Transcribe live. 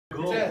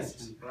goal.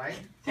 Test, right?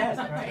 Test,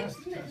 right?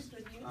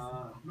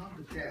 Not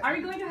the test. Are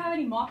we going to have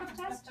any mock-up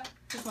test?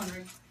 Just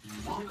wondering.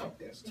 Mock-up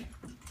test.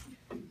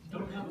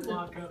 Don't have a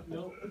mock-up,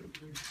 no.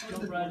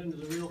 Jump right into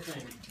the real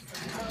thing.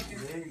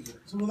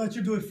 So we'll let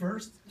you do it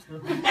first.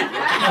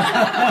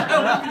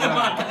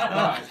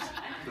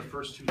 The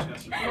first two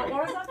tests are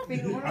What was that?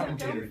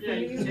 Yeah,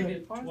 you can take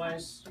it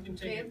twice. You can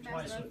take it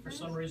twice. If for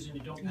some reason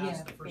you don't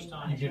pass the first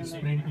time, You get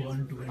sprint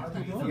 1 to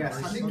 1.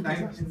 Yes, I think in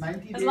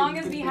 90 days. As long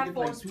as you we can have take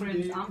 4 like 2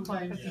 sprints, days, I'm 2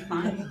 times. perfectly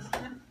fine.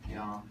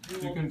 Yeah.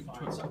 You can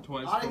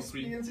twice Our for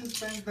free. experience has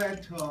been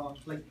that,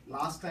 like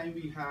last time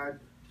we had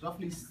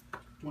roughly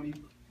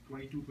 22,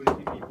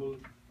 23 people,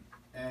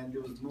 and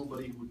there was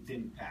nobody who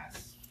didn't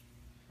pass,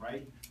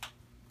 right?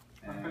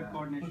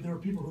 But there are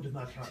people who did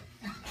not try.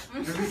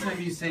 Every time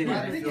you say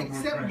that, I I think feel more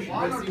except pressure.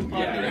 one or two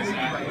people.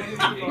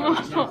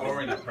 It's not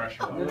lowering the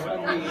pressure. We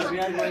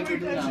are going to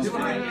do now. So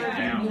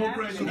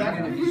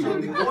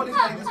the goal is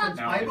like this, at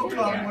 5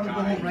 o'clock, you want to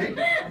go home, right?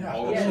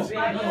 Yes, we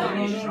are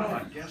going to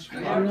start test. We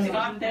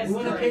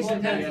want to take the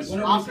test.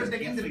 After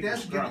taking the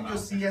test, getting your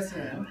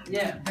CSM,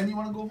 Yeah. then you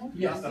want to go home?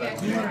 Yes.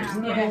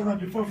 We're not going on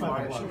before 5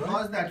 Alright, so o'clock, right?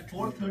 how's that,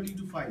 4:30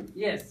 to 5?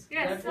 Yes.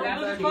 Yes, That that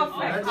was was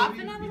perfect. That Half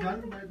will an be hour? done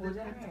by the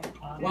time.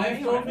 Wife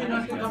told me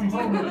not to come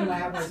home until I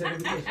have my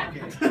certification.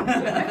 Okay. You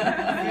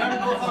have to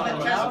go for the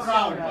chest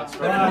round. Let's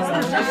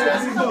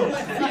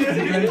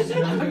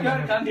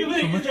You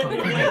guys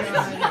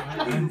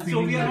So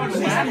we are not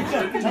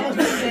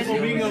for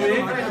being away.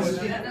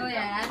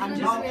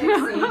 Now, the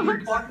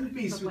important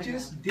piece, which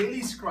is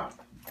daily scrum,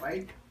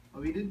 right?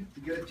 We didn't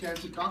get a chance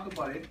to talk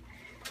about it.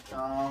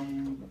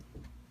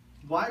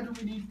 Why do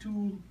we need to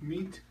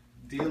meet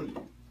daily?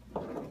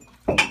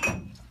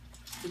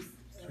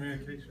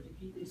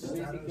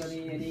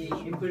 Basically, any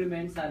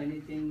impediments or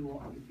anything,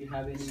 if you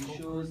have any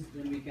issues,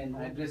 then we can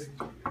address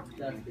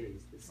that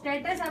days.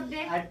 Status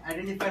update.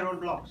 Identify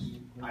roadblocks.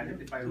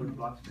 Identify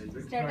roadblocks.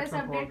 Status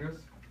update.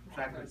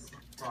 Track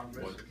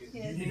progress.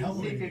 Yes. Need help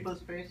with See it.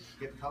 people's face.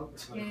 Get help.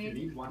 If you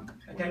need one.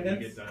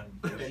 Attendance.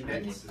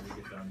 Attendance.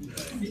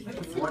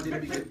 What did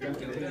we get done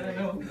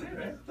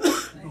today?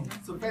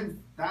 So friends,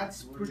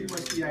 that's pretty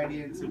much the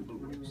idea in simple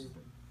words.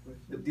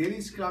 The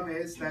daily scrum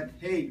is that,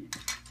 hey,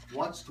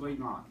 what's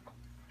going on,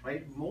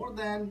 right? More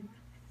than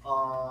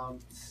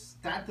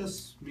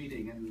status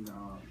meeting, and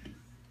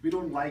we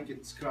don't like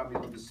it, scrum,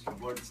 this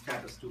word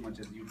status too much,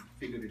 as you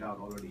figured it out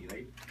already,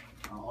 right?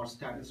 Or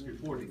status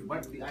reporting.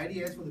 But the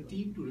idea is for the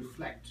team to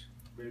reflect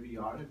where we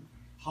are and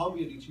how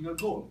we are reaching our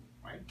goal,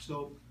 right?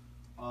 So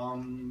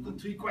the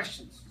 3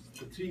 questions,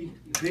 the 3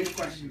 great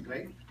questions,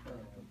 right?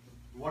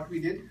 What we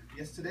did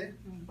yesterday,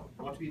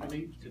 what we're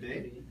doing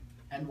today,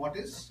 and what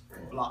is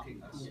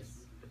blocking us.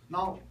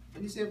 Now,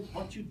 when you say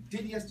what you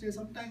did yesterday,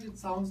 sometimes it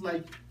sounds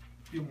like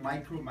you're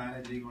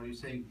micromanaging, or you're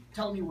saying,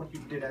 tell me what you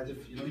did, as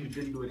if you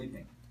didn't do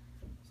anything.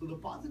 So the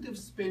positive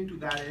spin to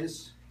that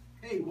is,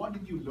 hey, what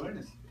did you learn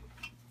yesterday,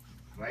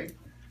 right?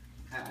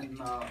 And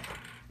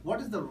what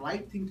is the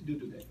right thing to do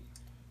today?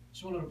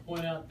 Just wanted to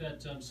point out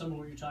that some of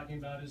what you're talking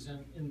about is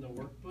in the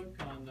workbook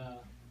on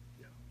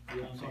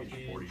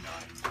Page 49.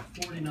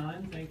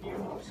 49, thank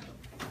you.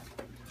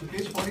 So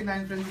page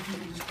 49, friends, if you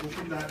can just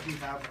open that, we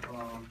have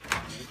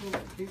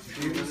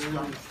daily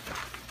scrum.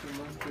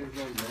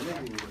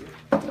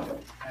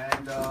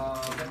 And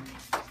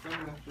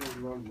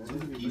so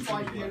the key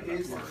point here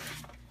is,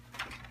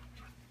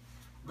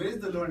 where is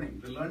the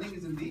learning? The learning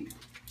is in the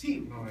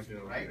team,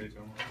 right? It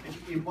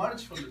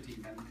emerged from the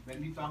team. And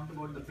when we talked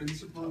about the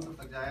principles of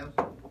Agile,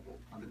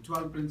 and the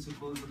 12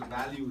 principles and the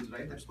values,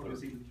 right? That's what we're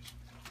saying.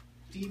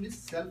 Team is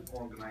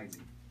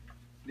self-organizing.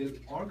 They'll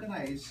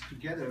organize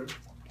together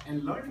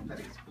and learn from that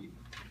experience,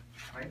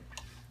 right?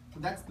 So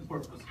that's the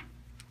purpose.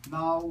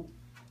 Now,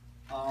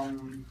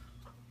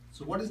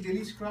 so what is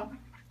daily scrum?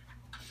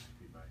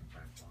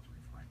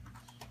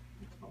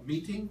 A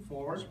meeting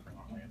for.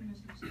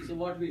 So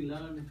what we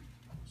learn,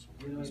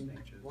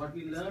 what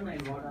we learn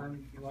and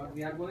what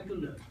we are going to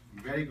learn.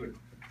 Very good.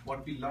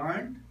 What we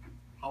learned,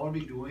 how are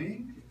we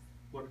doing,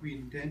 what we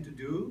intend to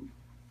do,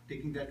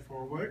 taking that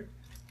forward.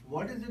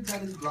 What is it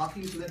that is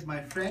blocking so that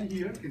my friend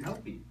here can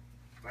help me,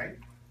 right?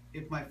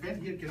 If my friend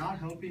here cannot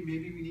help me,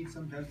 maybe we need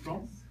some help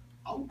from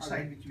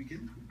outside, which we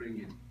can bring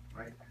in,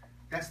 right?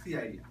 That's the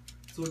idea.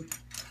 So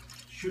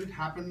should it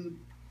happen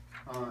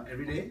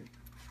every day?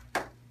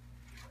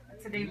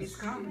 It's a daily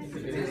scrum.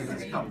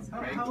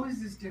 Right? How is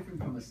this different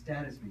from a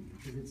status meeting?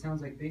 Because it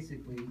sounds like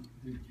basically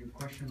your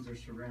questions are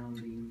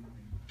surrounding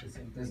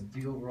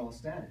the overall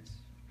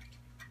status.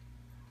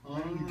 How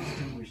do you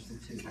distinguish the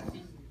 2?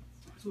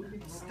 So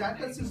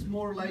status is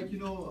more like,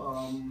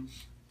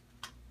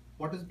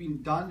 what has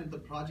been done at the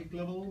project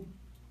level,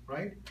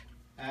 right?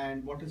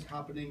 And what is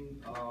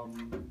happening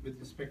with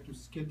respect to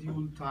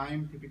schedule,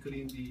 time,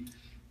 typically in the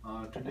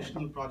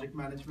traditional project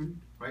management,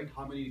 right?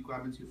 How many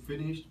requirements you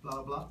finished,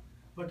 blah, blah.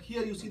 But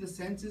here you see the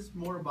sense is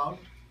more about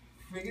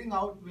figuring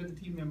out where the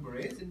team member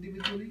is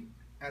individually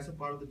as a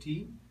part of the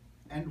team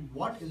and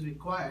what is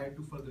required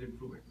to further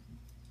improve it.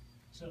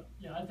 So,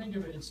 yeah, I think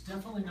of it, it's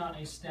definitely not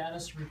a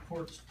status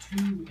report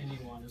to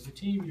anyone. As a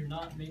team, you're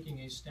not making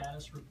a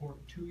status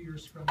report to your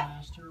Scrum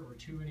Master or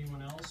to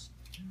anyone else.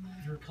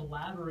 You're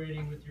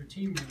collaborating with your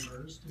team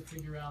members to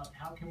figure out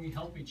how can we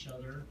help each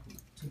other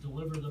to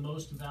deliver the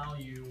most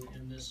value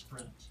in this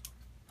sprint.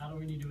 How do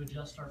we need to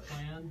adjust our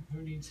plan?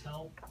 Who needs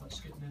help?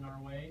 What's getting in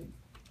our way?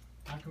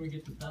 How can we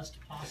get the best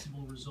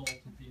possible result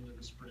at the end of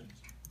the sprint?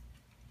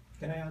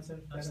 Can I answer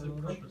That's that a the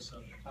little bit? purpose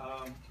of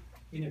it.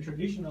 In a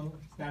traditional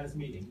status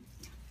meeting,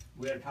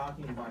 we are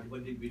talking about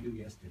what did we do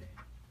yesterday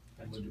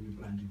and what do we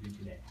plan to do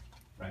today,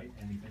 right?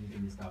 And if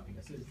anything is stopping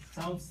us. It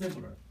sounds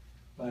similar,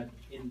 but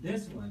in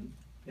this one,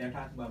 they're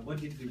talking about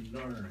what did we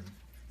learn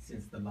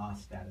since the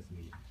last status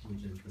meeting,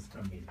 which is the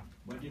Scrum meeting.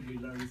 What did we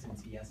learn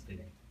since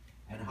yesterday?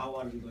 And how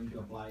are we going to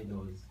apply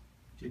those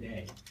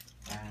today?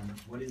 And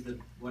what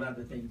are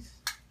the things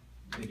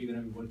that you're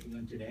gonna be working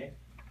on today?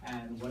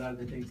 And what are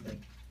the things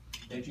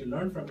that you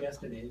learned from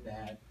yesterday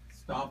that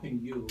stopping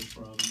you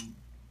from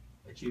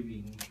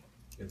achieving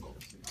your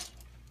goals?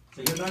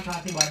 So you're not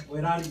talking about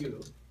where are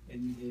you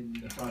in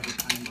the project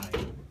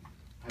timeline.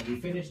 Have we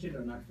finished it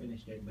or not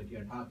finished it? But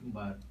you're talking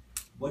about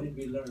what did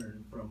we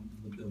learn from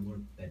the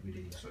work that we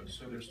did yesterday.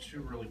 So there's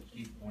two really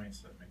key points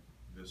that make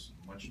this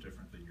much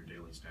different than your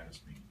daily status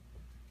meeting.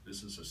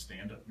 This is a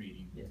stand-up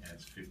meeting, Yes. and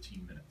it's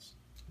 15 minutes.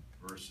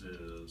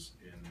 Versus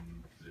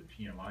in the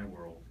PMI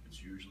world,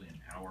 it's usually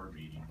an hour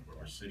meeting where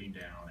we're sitting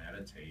down at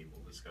a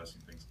table discussing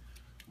things.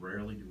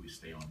 Rarely do we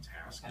stay on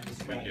task. And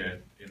it's We right.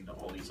 get into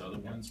all these other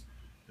ones.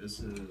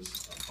 This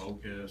is a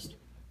focused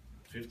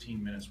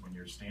 15 minutes. When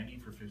you're standing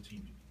for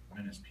 15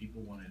 minutes,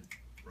 people want it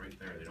right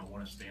there. They don't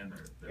want to stand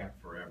there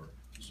forever.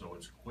 So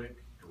it's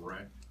quick,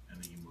 direct,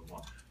 and then you move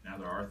on. Now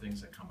there are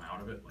things that come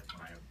out of it, like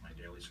when I have my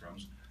daily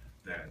scrums,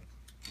 that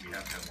we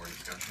have to have more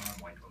discussion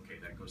on, like, okay,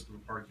 that goes to the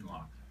parking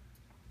lot.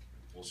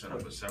 We'll set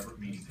up a separate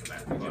meeting for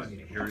that, but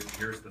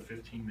here's the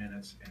 15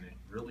 minutes, and it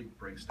really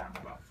breaks down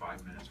to about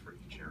 5 minutes for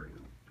each area.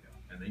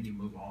 And then you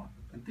move on.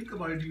 And think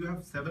about it, you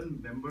have 7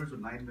 members or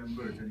 9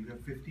 members and you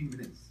have 15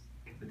 minutes.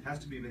 It has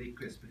to be very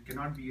crisp. It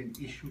cannot be an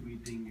issue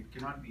meeting, it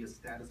cannot be a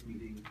status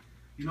meeting.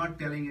 You're not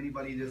telling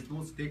anybody, there's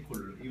no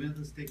stakeholder. Even if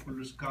the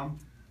stakeholders come,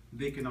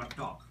 they cannot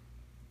talk,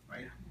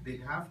 right? They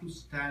have to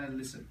stand and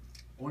listen.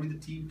 Only the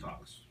team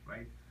talks,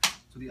 right?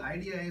 So the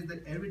idea is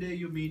that every day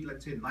you meet,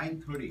 let's say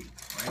 9:30,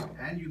 right?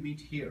 And you meet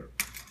here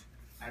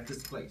at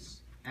this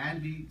place.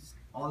 And we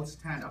all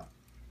stand up,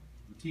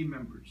 the team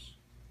members,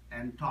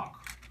 and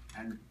talk.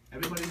 And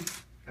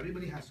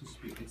everybody has to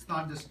speak. It's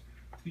not just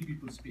 3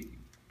 people speaking.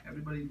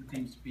 Everybody in the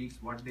team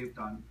speaks what they've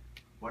done,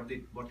 what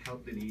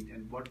help they need,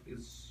 and what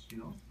is,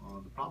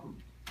 the problem.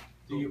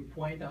 Do you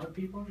point out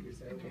people? You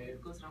say, okay.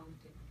 It goes around the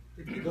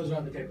table. It goes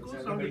around the table. It so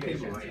goes around the everybody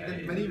table, gets a right? chance.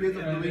 There's many ways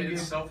of doing it. It's You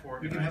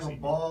self-organizing. can have a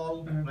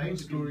ball, right?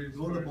 You can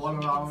roll the ball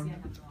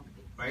around,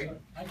 right?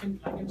 I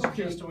can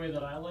suggest a way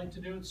that I like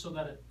to do it so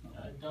that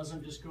it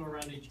doesn't just go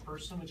around each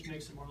person, which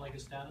makes it more like a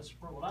status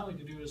report. What I like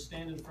to do is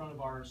stand in front of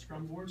our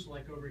scrum boards,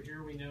 like over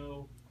here we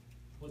know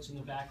what's in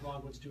the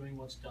backlog, what's doing,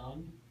 what's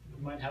done.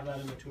 You might have that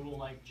in a tool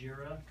like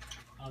Jira.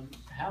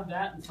 Have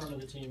that in front of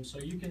the team so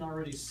you can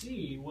already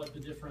see what the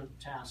different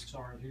tasks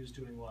are and who's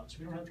doing what. So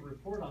we don't have to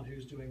report on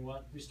who's doing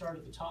what. We start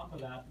at the top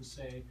of that and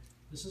say,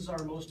 this is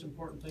our most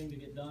important thing to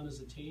get done as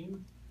a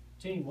team.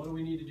 Team, what do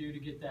we need to do to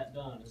get that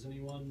done? Is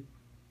anyone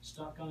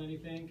stuck on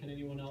anything? Can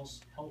anyone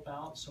else help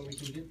out so we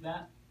can get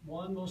that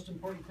one most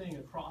important thing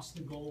across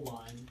the goal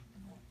line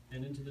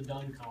and into the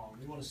done column?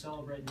 We want to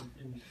celebrate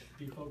and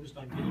be focused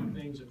on getting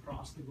things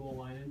across the goal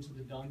line into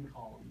the done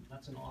column.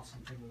 That's an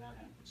awesome thing when that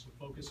happens. So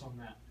focus on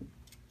that.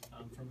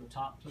 From the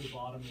top to the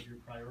bottom of your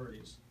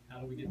priorities. How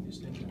do we get these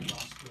things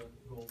across the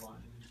goal line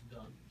and into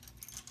done?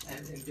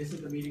 And this is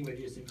the meeting where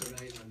you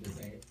synchronize and they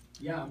say,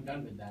 yeah, I'm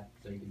done with that,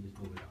 so you can just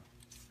move it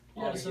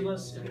on. Yes,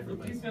 unless if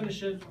you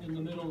finish it in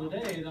the middle of the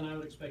day, then I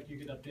would expect you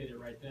could update it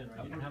right then,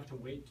 right? You don't have to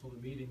wait till the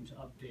meeting to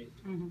update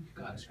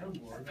Got the it. Scrum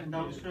board. And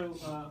also,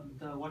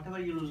 whatever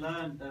you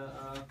learned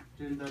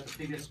during the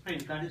previous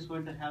sprint, that is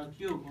going to help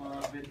you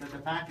with the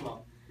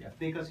backlog. Yeah.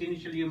 Because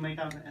initially you might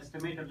have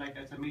estimated like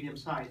it's a medium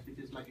size, which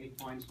is like 8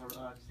 points or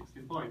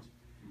 16 points.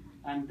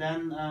 And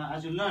then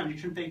as you learn, it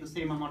shouldn't take the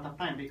same amount of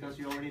time because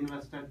you already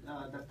invested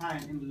the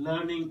time in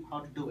learning how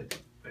to do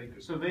it. Very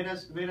good. So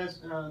whereas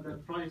the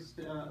project,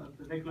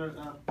 the regular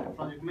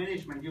project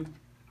management, you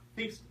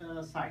fixed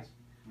size,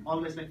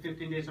 always like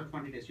 15 days or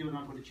 20 days, you're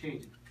not going to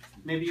change it.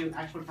 Maybe your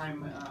actual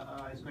time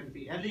is going to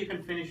be early, you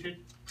can finish it,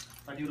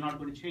 but you're not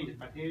going to change it.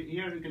 But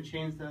here you can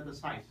change the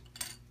size.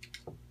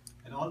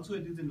 And also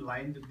it is in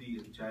line with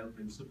the agile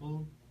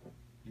principle,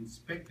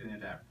 inspect and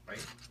adapt, right?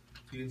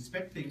 So you're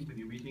inspecting when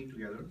you're meeting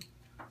together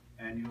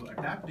and you're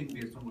adapting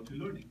based on what you're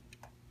learning,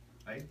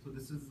 right? So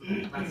this is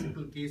a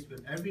classical case where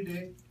every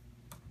day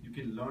you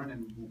can learn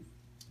and move,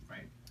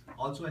 right?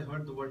 Also I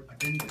heard the word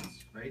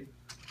attendance, right?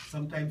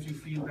 Sometimes you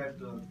feel that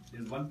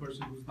there's one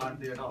person who's not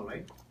there at all,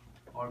 right?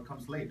 Or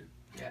comes late.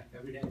 Yeah,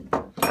 every day.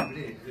 Every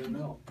day, I don't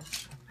know.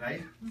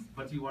 right?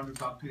 But you want to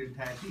talk to your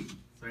entire team.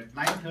 So at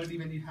 9:30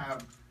 when you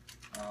have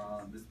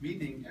this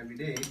meeting every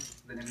day,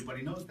 then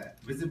everybody knows that,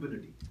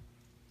 visibility,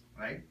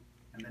 right?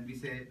 And then we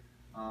say,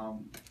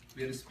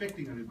 we are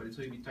respecting everybody,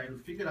 so we try to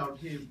figure out,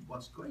 hey,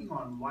 what's going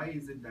on? Why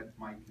is it that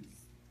Mike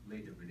is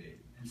late every day?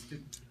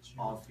 Instead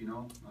of,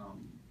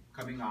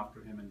 coming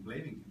after him and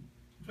blaming him,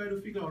 try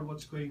to figure out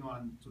what's going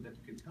on so that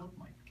you can help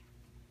Mike.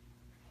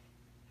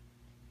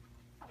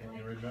 And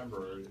you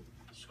remember,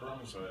 Scrum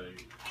is a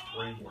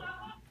framework.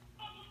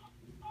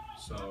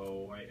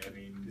 So, I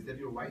mean. Is that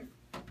your wife?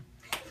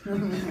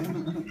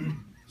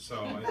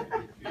 So,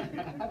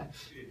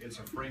 it's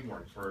a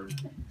framework for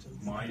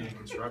mine in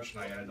construction.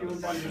 I had another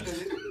 5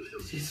 minutes.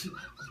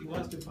 She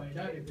wants to find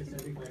out if it's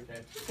everything like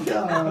that.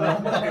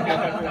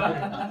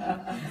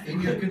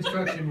 In your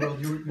construction world,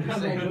 you were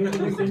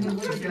saying.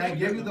 Can I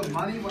give you the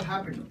money? What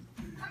happened?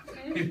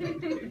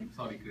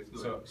 Sorry, Chris.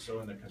 Go ahead. So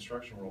in the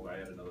construction world, I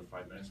had another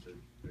 5 minutes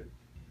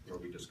where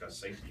we discussed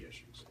safety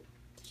issues.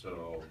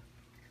 So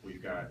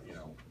we've got,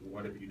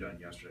 what have you done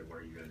yesterday? What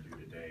are you gonna do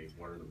today?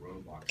 What are the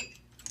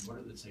roadblocks? What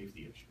are the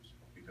safety issues?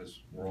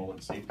 Because we're all in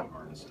safety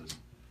harnesses.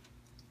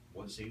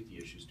 What safety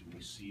issues do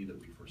we see that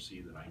we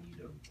foresee that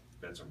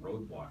that's a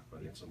roadblock,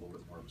 but it's a little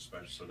bit more of a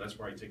special. So that's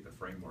where I take the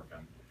framework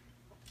and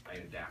I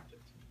adapt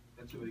it.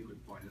 That's a very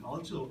good point. And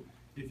also,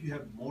 if you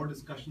have more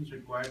discussions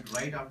required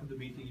right after the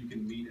meeting, you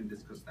can meet and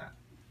discuss that,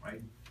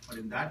 right? But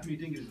in that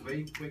meeting, it's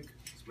very quick,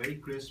 it's very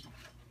crisp,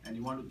 and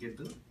you want to get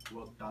the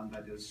work done,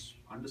 that is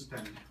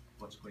understand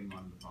what's going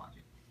on in the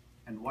project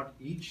and what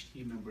each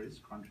team member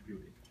is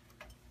contributing,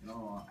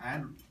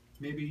 and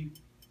maybe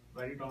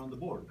write it down on the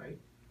board, right?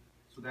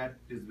 So that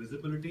there's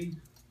visibility,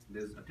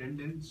 there's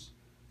attendance,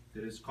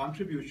 there is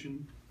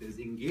contribution, there is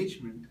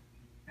engagement,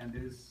 and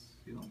there is,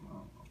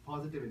 a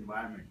positive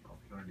environment of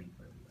learning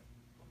for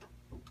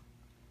everybody.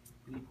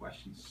 Any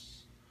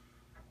questions?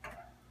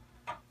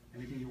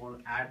 Anything you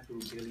want to add to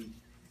daily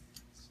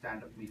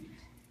stand-up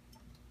meetings?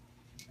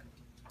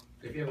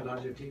 If you have a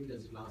larger team,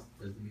 does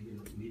the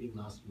meeting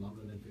last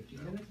longer than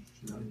 15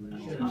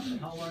 minutes?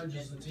 How large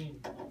is the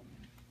team?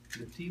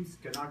 The teams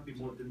cannot be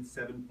more than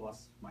 7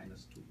 plus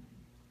minus 2.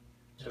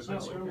 So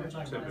we're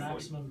talking about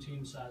maximum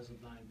team size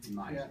of 9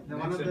 people. Nice. Yeah,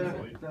 one of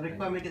the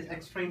requirement is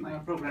extreme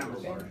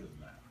programmers.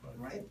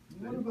 Right?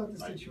 What about the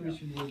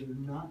situation where they're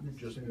not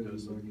necessarily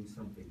learning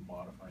something?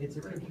 It's a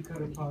cookie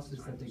cutter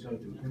process that they go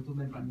through,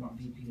 implementing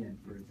VPN,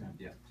 for example,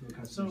 Yeah. to a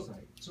customer So,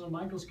 site. so in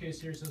Michael's case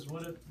here, says,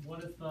 what if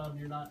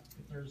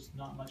if there's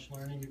not much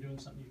learning, you're doing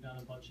something you've done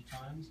a bunch of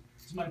times?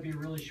 This might be a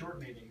really short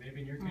meeting.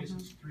 Maybe in your case,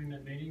 it's a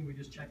 3-minute meeting. We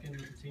just check in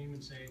with the team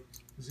and say,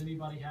 does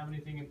anybody have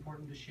anything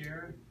important to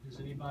share? Does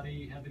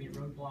anybody have any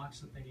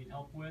roadblocks that they need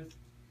help with?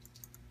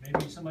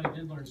 Maybe somebody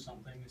did learn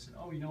something. They said,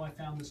 oh, I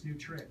found this new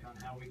trick on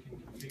how we can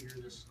configure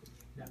this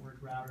network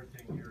router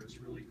thing here. It's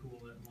really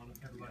cool that I want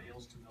everybody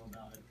else to know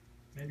about it.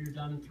 Maybe you're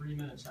done in 3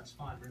 minutes, that's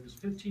fine. But if it's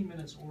 15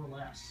 minutes or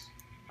less,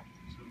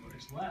 so if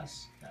it's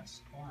less,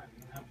 that's fine.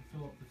 You don't have to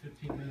fill up the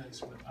 15 minutes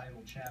with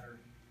idle chatter.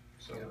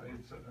 So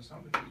it's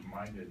something that's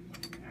minded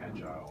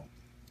agile.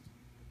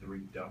 The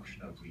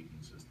reduction of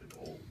meetings is the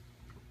goal.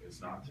 It's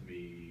not to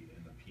be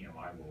in the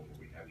PMI world where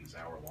we have these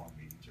hour-long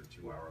meetings or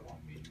 2-hour-long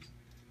meetings.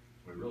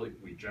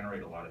 We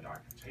generate a lot of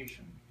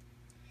documentation,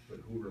 but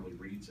who really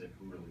reads it,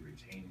 who really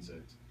retains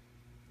it,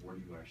 where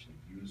do you actually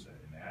use it?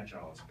 In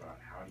Agile, it's about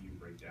how do you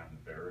break down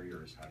the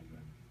barriers, how do you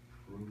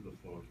improve the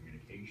flow of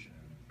communication,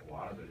 and a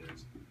lot of it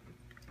is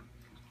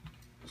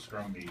the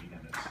Scrum meeting,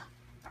 and it's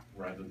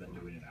rather than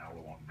doing an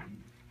hour-long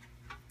meeting.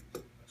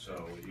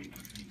 So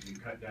you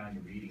cut down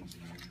your meetings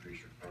and you increase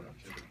your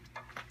productivity.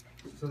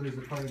 So there's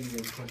a part of me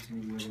that's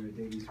questioning whether a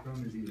daily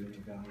scrum is even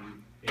a value.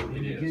 It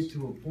When you is. get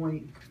to a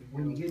point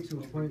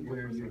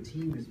where your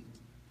team is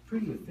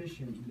pretty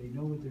efficient, they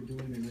know what they're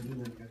doing, and they're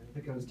doing,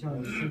 like I was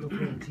telling you,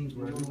 single-player teams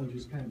where everyone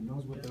just kind of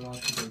knows what they're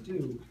off to go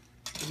do.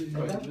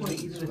 At that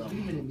point, even a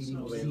 3-minute meeting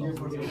will seem a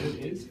little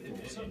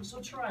bit So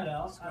try it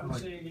out. I would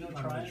say,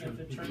 try it. If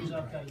it turns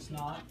out that it's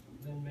not,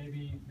 then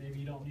maybe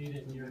you don't need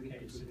it in your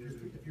case.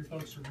 If your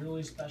folks are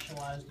really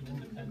specialized and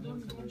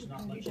independent, and there's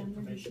not much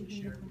information to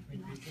share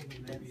between people,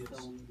 then maybe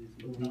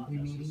it's not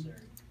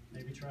necessary.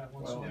 Maybe try it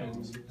once a Well, week and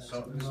and see if that's.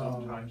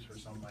 sometimes for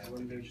some of my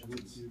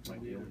applications, my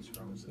daily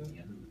scrum is at the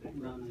end of the day,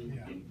 rather than the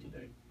beginning of the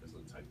day, because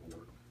of the type of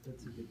work.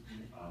 That's a good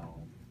point.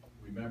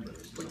 Remember,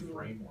 this is a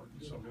framework,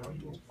 so how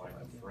you apply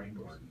the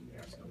framework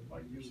has to apply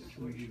to your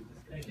situation.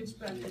 It gets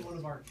back to one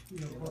of our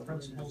core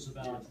principles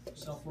about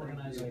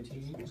self-organizing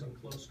teams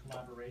and close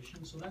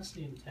collaboration. So that's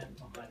the intent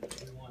behind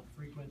it. We want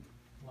frequent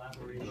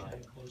collaboration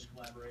and close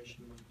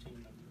collaboration with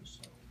team members.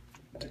 So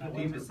If the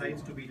team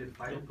decides to meet at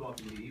 5 o'clock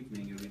in the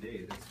evening every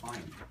day, that's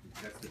fine.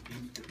 That's the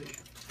team's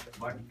decision.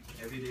 But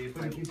every day,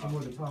 But it gives you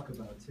more to talk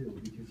about too,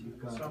 because you've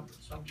got.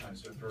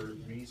 Sometimes, so for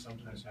me,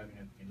 sometimes having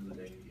at the end of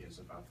the day is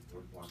about the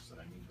roadblocks that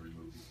I need to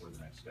remove before the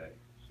next day.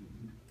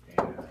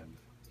 And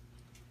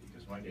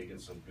because my day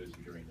gets so busy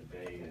during the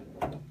day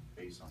and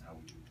based on how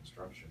we do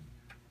construction,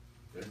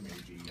 there may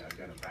be, I've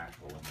got a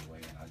backhoe in the way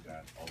and I've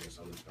got all this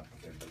other stuff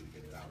I've got to do to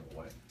get it out of the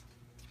way.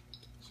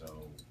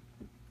 So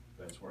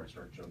that's where I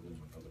start juggling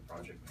with other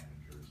project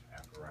managers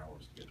after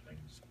hours to get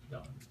things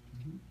done.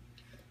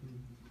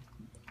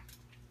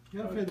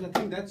 Yeah, friends, I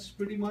think that's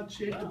pretty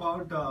much it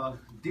about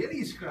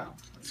daily Scrum.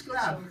 Let's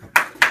clap.